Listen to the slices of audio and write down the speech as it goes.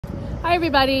Hi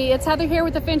everybody, it's Heather here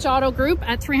with the Finch Auto Group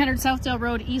at 300 Southdale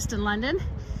Road East in London.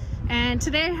 And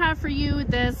today I have for you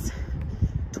this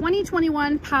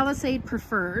 2021 Palisade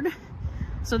Preferred.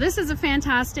 So this is a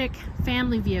fantastic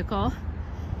family vehicle.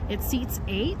 It seats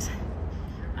 8.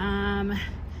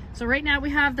 So right now we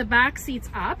have the back seats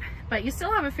up, but you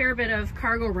still have a fair bit of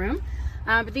cargo room.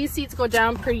 But these seats go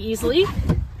down pretty easily.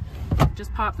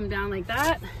 Just pop them down like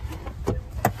that.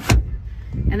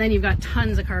 And then you've got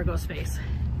tons of cargo space.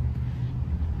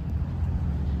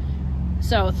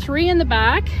 So 3 in the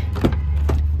back, you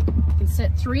can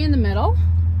sit 3 in the middle,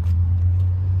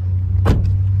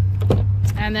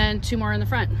 and then 2 more in the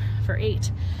front for 8.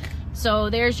 So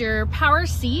there's your power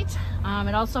seat.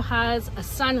 It also has a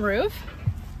sunroof.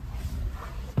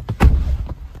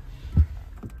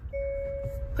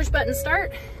 Push button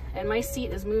start, and my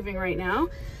seat is moving right now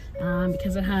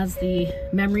because it has the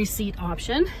memory seat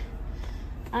option.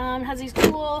 It has these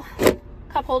cool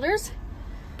cup holders.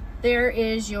 There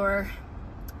is your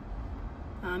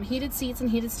heated seats and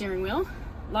heated steering wheel,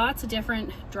 lots of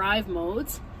different drive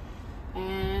modes,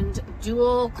 and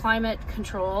dual climate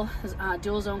control,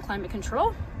 dual zone climate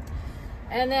control,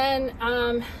 and then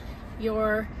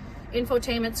your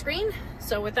infotainment screen.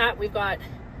 So with that we've got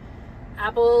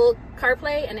Apple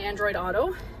CarPlay and Android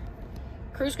Auto,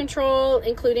 cruise control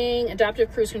including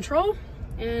adaptive cruise control,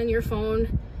 and your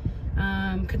phone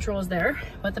controls there.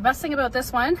 But the best thing about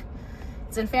this one,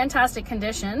 it's in fantastic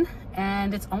condition,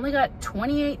 and it's only got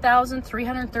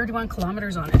 28,331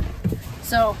 kilometers on it.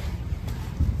 So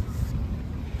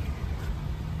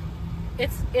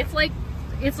it's like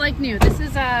new. This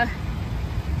is a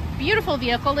beautiful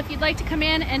vehicle. If you'd like to come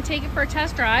in and take it for a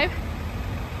test drive,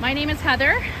 my name is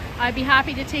Heather. I'd be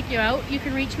happy to take you out. You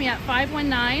can reach me at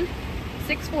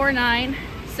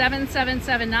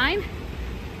 519-649-7779.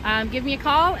 Give me a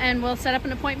call and we'll set up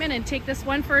an appointment and take this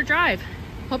one for a drive.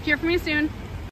 Hope to hear from you soon.